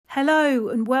Hello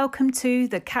and welcome to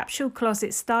the Capsule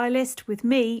Closet Stylist with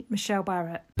me, Michelle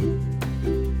Barrett.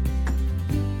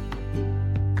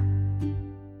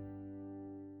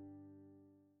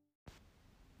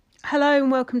 Hello and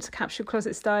welcome to Capsule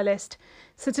Closet Stylist.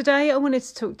 So today I wanted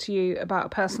to talk to you about a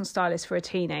personal stylist for a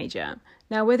teenager.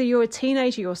 Now, whether you're a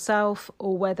teenager yourself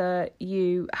or whether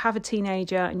you have a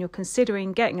teenager and you're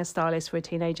considering getting a stylist for a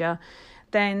teenager,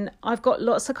 then I've got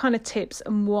lots of kind of tips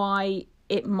on why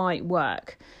it might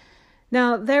work.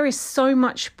 Now, there is so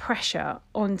much pressure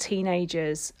on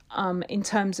teenagers in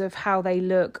terms of how they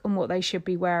look and what they should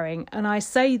be wearing. And I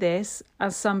say this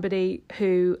as somebody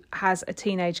who has a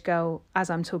teenage girl as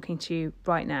I'm talking to you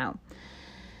right now.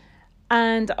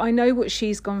 And I know what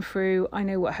she's gone through. I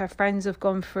know what her friends have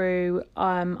gone through.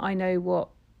 I know what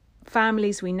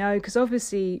families we know, because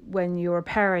obviously when you're a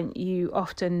parent, you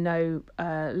often know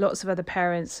lots of other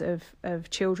parents of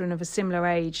children of a similar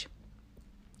age.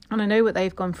 And I know what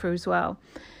they've gone through as well.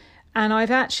 And I've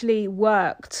actually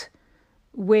worked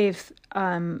with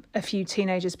a few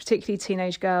teenagers, particularly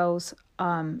teenage girls,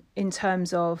 in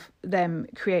terms of them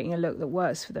creating a look that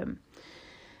works for them.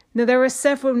 Now, there are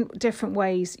several different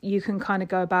ways you can kind of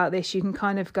go about this. You can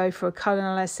kind of go for a colour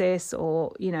analysis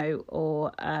or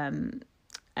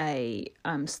a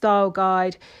style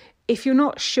guide. If you're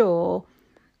not sure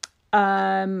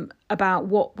about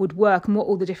what would work and what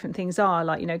all the different things are,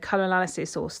 like, colour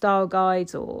analysis or style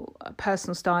guides or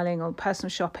personal styling or personal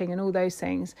shopping and all those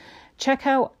things, check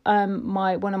out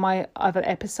one of my other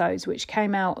episodes, which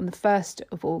came out on the 1st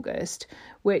of August,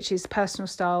 which is personal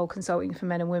style consulting for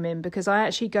men and women, because I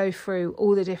actually go through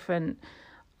all the different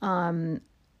kind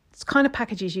of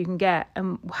packages you can get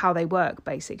and how they work,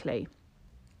 basically.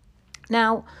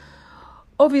 Now,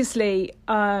 obviously,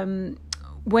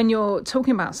 when you're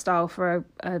talking about style for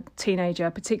a teenager,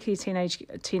 particularly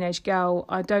teenage girl,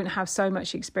 I don't have so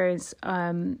much experience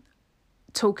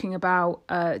talking about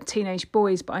teenage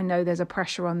boys, but I know there's a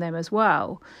pressure on them as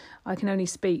well. I can only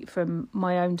speak from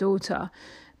my own daughter,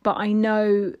 but I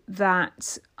know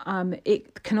that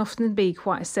it can often be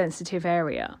quite a sensitive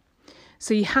area.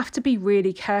 So you have to be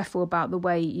really careful about the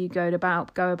way you go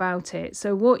about it.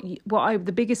 So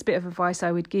the biggest bit of advice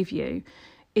I would give you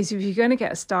is, if you're going to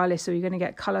get a stylist or you're going to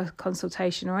get colour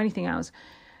consultation or anything else,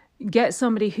 get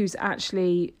somebody who's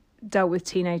actually dealt with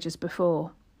teenagers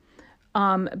before,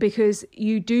 because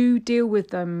you do deal with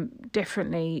them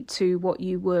differently to what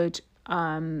you would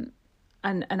an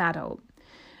adult.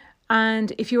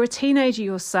 And if you're a teenager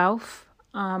yourself,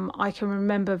 I can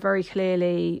remember very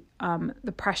clearly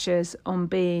the pressures on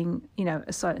being,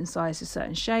 a certain size, a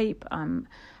certain shape,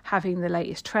 having the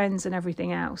latest trends and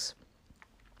everything else.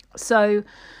 So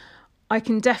I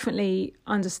can definitely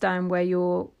understand where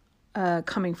you're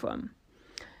coming from.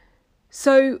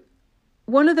 So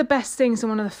one of the best things and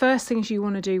one of the first things you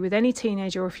want to do with any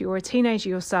teenager, or if you're a teenager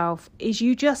yourself, is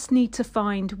you just need to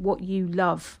find what you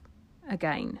love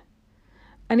again.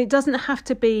 And it doesn't have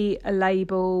to be a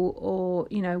label or,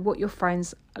 what your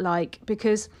friends like,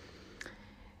 because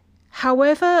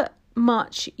however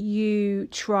much you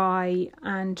try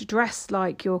and dress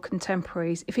like your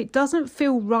contemporaries, if it doesn't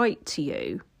feel right to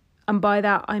you, and by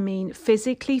that I mean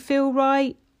physically feel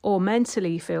right or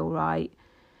mentally feel right,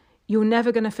 you're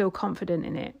never going to feel confident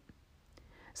in it.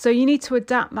 So you need to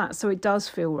adapt that so it does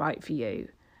feel right for you.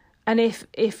 And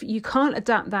if you can't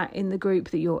adapt that in the group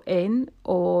that you're in,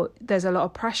 or there's a lot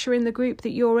of pressure in the group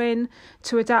that you're in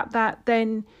to adapt that,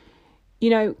 then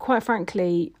quite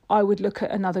frankly, I would look at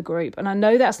another group. And I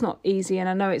know that's not easy and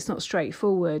I know it's not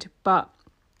straightforward, but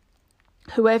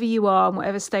whoever you are and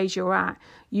whatever stage you're at,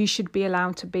 you should be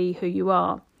allowed to be who you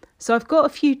are. So I've got a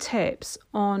few tips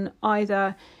on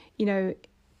either,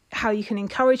 how you can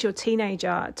encourage your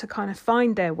teenager to kind of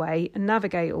find their way and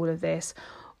navigate all of this,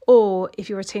 or if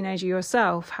you're a teenager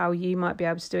yourself, how you might be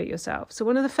able to do it yourself. So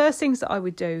one of the first things that I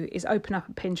would do is open up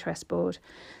a Pinterest board.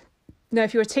 Now,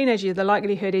 if you're a teenager, the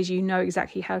likelihood is you know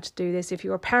exactly how to do this. If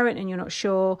you're a parent and you're not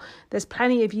sure, there's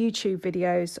plenty of YouTube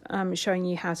videos showing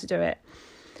you how to do it.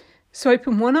 So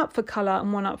open one up for colour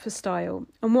and one up for style.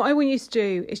 And what I want you to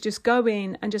do is just go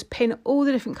in and just pin all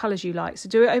the different colours you like. So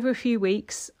do it over a few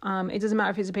weeks. It doesn't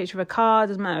matter if it's a picture of a car, it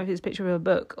doesn't matter if it's a picture of a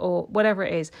book or whatever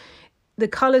it is. The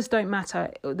colours don't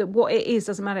matter. What it is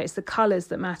doesn't matter. It's the colours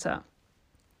that matter.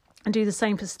 And do the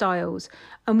same for styles.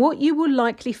 And what you will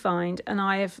likely find, and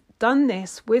I have done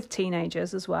this with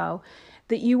teenagers as well,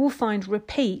 that you will find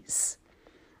repeats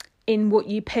in what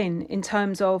you pin in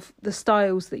terms of the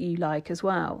styles that you like as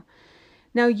well.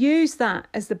 Now use that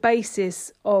as the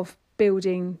basis of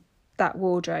building that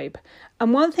wardrobe.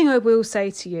 And one thing I will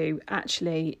say to you,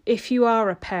 actually, if you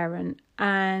are a parent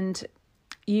and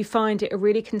you find it a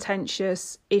really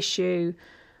contentious issue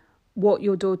what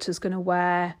your daughter's going to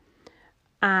wear,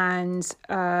 and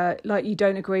like you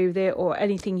don't agree with it, or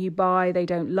anything you buy they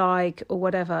don't like or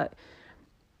whatever,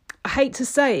 I hate to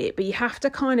say it, but you have to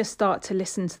kind of start to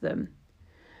listen to them,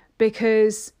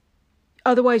 because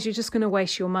otherwise you're just going to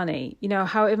waste your money. You know,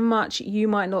 however much you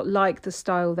might not like the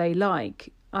style they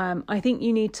like, I think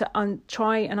you need to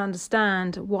try and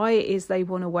understand why it is they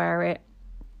want to wear it,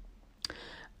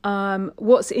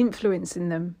 what's influencing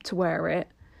them to wear it.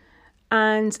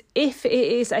 And if it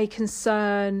is a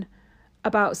concern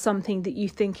about something that you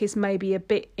think is maybe a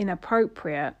bit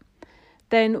inappropriate,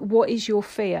 then what is your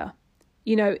fear?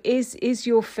 You know, is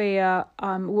your fear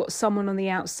what someone on the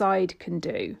outside can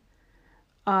do,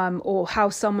 or how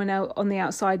someone else on the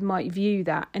outside might view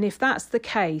that? And if that's the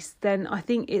case, then I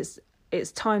think it's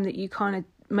time that you kind of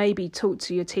maybe talk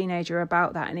to your teenager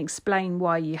about that and explain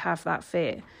why you have that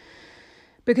fear.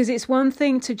 Because it's one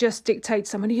thing to just dictate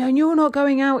to somebody, and you're not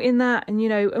going out in that, and you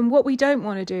know, and what we don't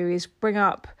want to do is bring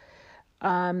up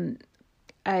a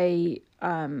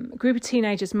group of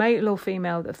teenagers, male or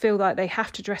female, that feel like they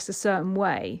have to dress a certain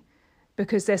way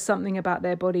because there's something about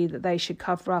their body that they should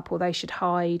cover up, or they should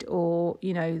hide, or,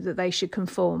 you know, that they should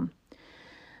conform.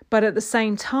 But at the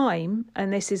same time,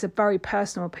 and this is a very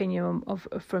personal opinion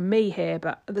from me here,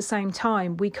 but at the same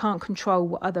time, we can't control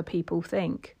what other people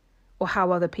think or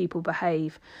how other people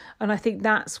behave. And I think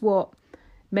that's what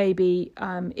maybe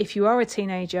if you are a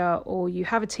teenager or you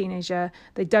have a teenager,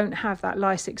 they don't have that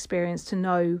life experience to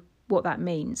know what that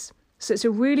means. So it's a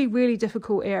really, really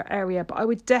difficult area, but I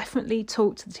would definitely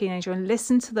talk to the teenager and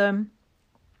listen to them.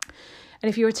 And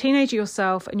if you're a teenager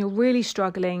yourself and you're really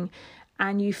struggling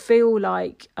and you feel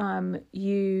like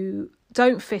you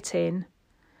don't fit in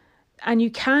and you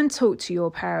can talk to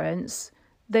your parents,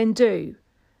 then do.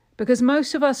 Because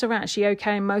most of us are actually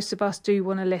okay, and most of us do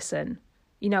want to listen.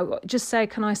 You know, just say,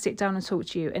 can I sit down and talk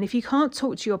to you? And if you can't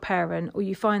talk to your parent, or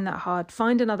you find that hard,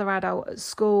 find another adult at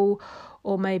school,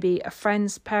 or maybe a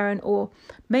friend's parent, or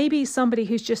maybe somebody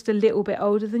who's just a little bit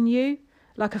older than you,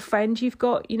 like a friend you've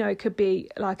got. You know, it could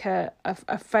be like a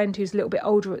friend who's a little bit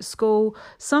older at school,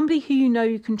 somebody who you know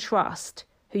you can trust,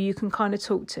 who you can kind of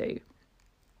talk to.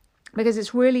 Because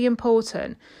it's really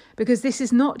important, because this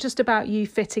is not just about you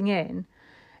fitting in.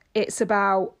 It's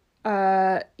about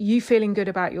you feeling good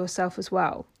about yourself as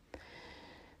well.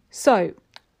 So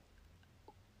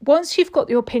once you've got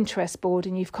your Pinterest board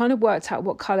and you've kind of worked out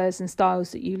what colours and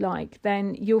styles that you like,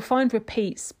 then you'll find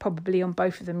repeats probably on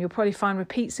both of them. You'll probably find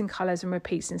repeats in colours and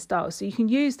repeats in styles. So you can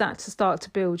use that to start to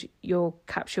build your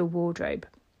capsule wardrobe.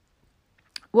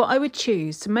 What I would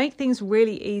choose to make things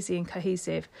really easy and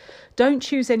cohesive, don't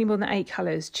choose any more than 8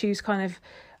 colours. Choose kind of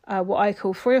what I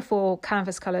call 3 or 4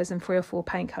 canvas colours and 3 or 4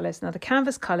 paint colours. Now, the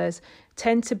canvas colours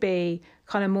tend to be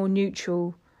kind of more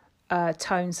neutral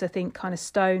tones. So think kind of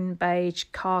stone, beige,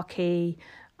 khaki,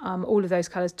 all of those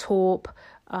colours, taupe,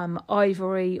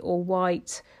 ivory or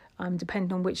white,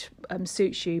 depending on which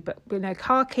suits you. But, you know,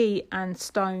 khaki and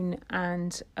stone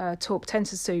and taupe tend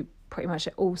to suit pretty much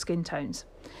all skin tones.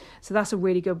 So that's a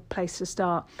really good place to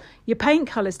start. Your paint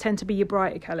colours tend to be your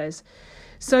brighter colours.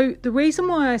 So the reason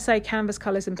why I say canvas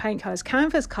colours and paint colours,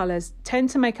 canvas colours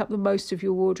tend to make up the most of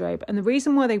your wardrobe. And the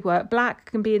reason why they work, black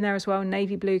can be in there as well,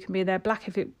 navy blue can be in there, black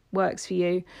if it works for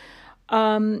you,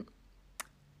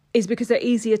 is because they're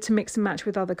easier to mix and match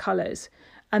with other colours.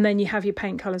 And then you have your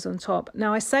paint colours on top.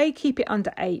 Now, I say keep it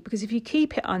under 8, because if you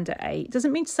keep it under 8, it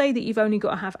doesn't mean to say that you've only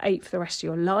got to have 8 for the rest of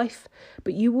your life,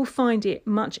 but you will find it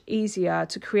much easier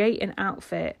to create an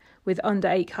outfit with under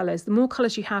 8 colours. The more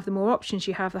colours you have, the more options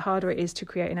you have, the harder it is to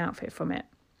create an outfit from it.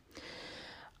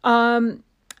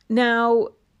 Now,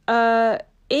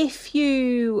 if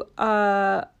you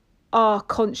are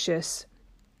conscious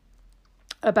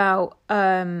about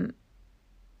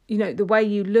you know, the way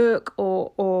you look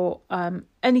or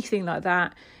anything like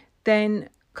that, then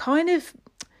kind of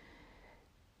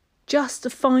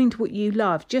just find what you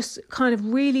love. Just kind of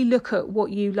really look at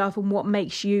what you love and what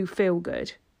makes you feel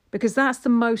good. Because that's the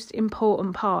most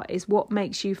important part, is what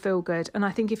makes you feel good. And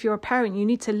I think if you're a parent, you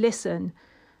need to listen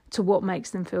to what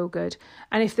makes them feel good.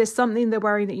 And if there's something they're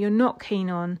wearing that you're not keen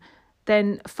on,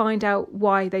 then find out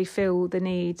why they feel the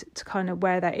need to kind of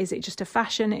wear that. Is it just a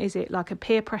fashion? Is it like a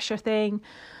peer pressure thing?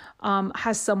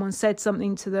 Has someone said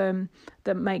something to them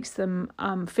that makes them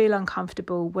feel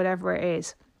uncomfortable, whatever it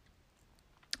is.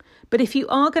 But if you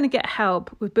are going to get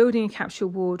help with building a capsule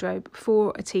wardrobe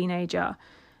for a teenager,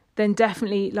 then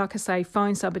definitely, like I say,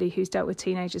 find somebody who's dealt with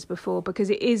teenagers before, because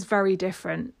it is very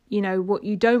different. You know, what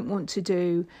you don't want to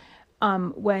do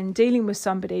when dealing with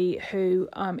somebody who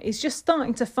is just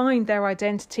starting to find their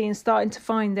identity and starting to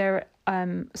find their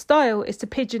style is to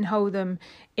pigeonhole them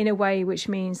in a way which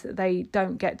means that they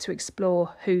don't get to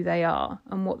explore who they are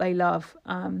and what they love.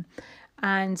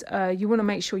 And you want to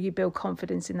make sure you build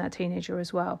confidence in that teenager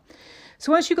as well.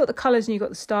 So once you've got the colours and you've got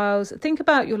the styles, think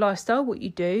about your lifestyle, what you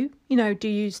do. Do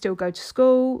you still go to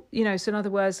school? So in other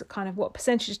words, kind of what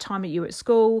percentage of time are you at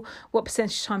school? What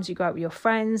percentage of times do you go out with your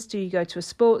friends? Do you go to a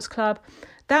sports club?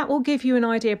 That will give you an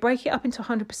idea. Break it up into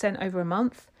 100% over a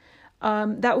month.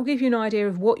 That will give you an idea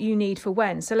of what you need for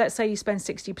when. So let's say you spend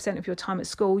 60% of your time at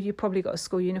school, you've probably got a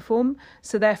school uniform,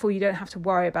 so therefore you don't have to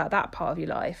worry about that part of your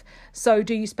life. So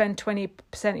do you spend 20%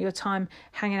 of your time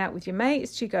hanging out with your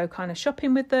mates? Do you go kind of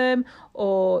shopping with them?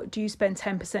 Or do you spend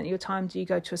 10% of your time, do you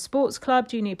go to a sports club?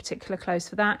 Do you need particular clothes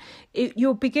for that?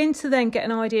 You'll begin to then get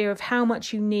an idea of how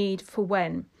much you need for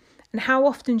when. And how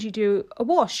often do you do a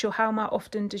wash, or how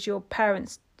often does your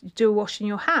parents do a wash in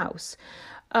your house?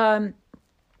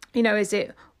 Is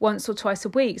it once or twice a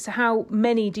week? So how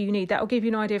many do you need? That will give you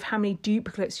an idea of how many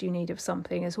duplicates you need of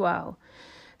something as well.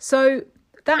 So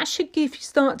that should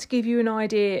start to give you an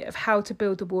idea of how to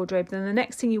build the wardrobe. Then the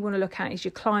next thing you want to look at is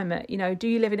your climate. Do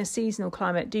you live in a seasonal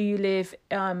climate? Do you live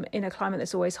in a climate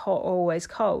that's always hot or always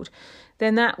cold?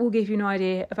 Then that will give you an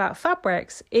idea about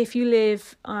fabrics. If you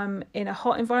live in a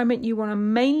hot environment, you want to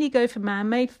mainly go for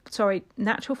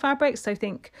natural fabrics. So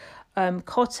think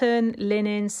cotton,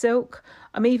 linen, silk,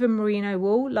 even merino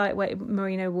wool. Lightweight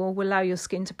merino wool will allow your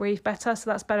skin to breathe better, so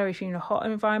that's better if you're in a hot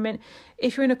environment.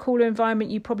 If you're in a cooler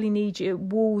environment, you probably need your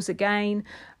wools again,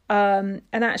 and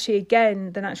actually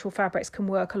again the natural fabrics can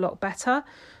work a lot better.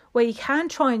 Where you can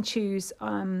try and choose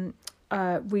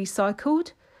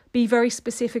recycled, be very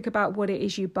specific about what it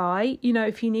is you buy.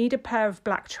 If you need a pair of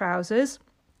black trousers,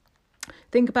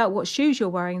 think about what shoes you're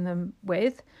wearing them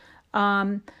with.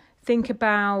 Think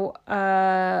about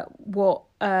what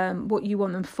you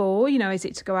want them for. Is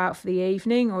it to go out for the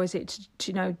evening, or is it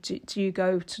to do you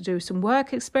go to do some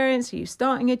work experience? Are you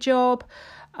starting a job?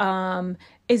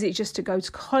 Is it just to go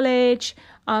to college?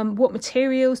 What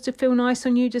materials to feel nice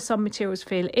on you? Do some materials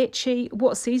feel itchy?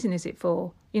 What season is it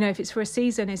for? If it's for a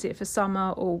season, is it for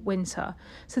summer or winter?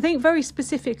 So think very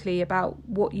specifically about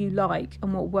what you like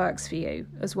and what works for you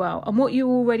as well, and what you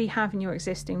already have in your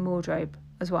existing wardrobe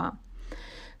as well.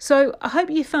 So I hope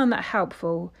you found that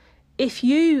helpful. If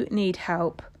you need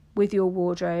help with your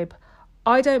wardrobe,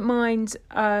 I don't mind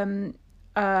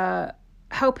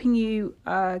helping you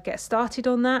get started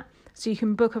on that. So you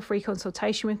can book a free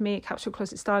consultation with me at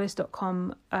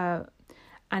capsuleclosetstylist.com,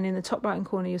 and in the top right hand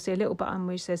corner you'll see a little button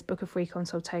which says book a free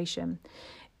consultation.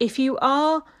 If you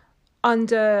are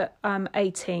under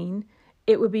 18,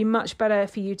 it would be much better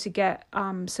for you to get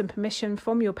some permission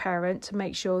from your parent to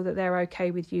make sure that they're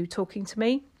okay with you talking to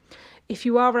me. If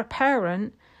you are a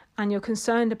parent and you're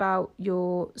concerned about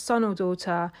your son or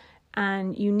daughter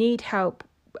and you need help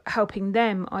helping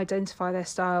them identify their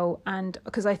style, and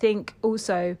because I think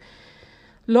also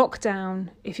lockdown,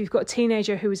 if you've got a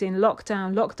teenager who is in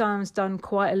lockdown's done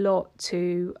quite a lot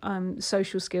to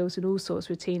social skills and all sorts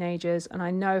with teenagers, and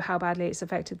I know how badly it's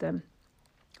affected them.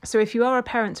 So if you are a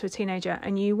parent to a teenager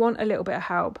and you want a little bit of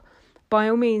help, by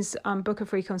all means, book a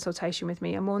free consultation with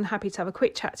me. I'm more than happy to have a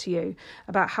quick chat to you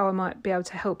about how I might be able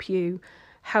to help you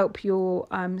help your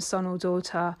son or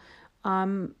daughter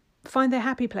find their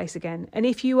happy place again. And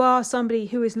if you are somebody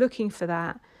who is looking for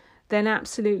that, then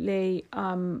absolutely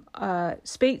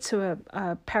speak to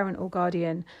a parent or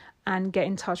guardian and get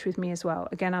in touch with me as well.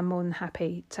 Again, I'm more than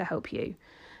happy to help you.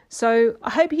 So I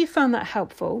hope you found that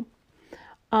helpful.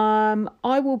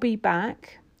 I will be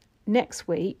back next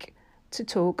week to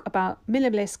talk about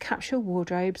minimalist capsule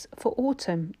wardrobes for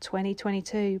autumn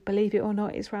 2022. Believe it or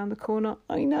not, it's round the corner.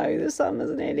 I know, the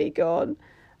summer's nearly gone.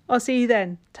 I'll see you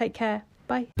then. Take care.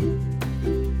 Bye.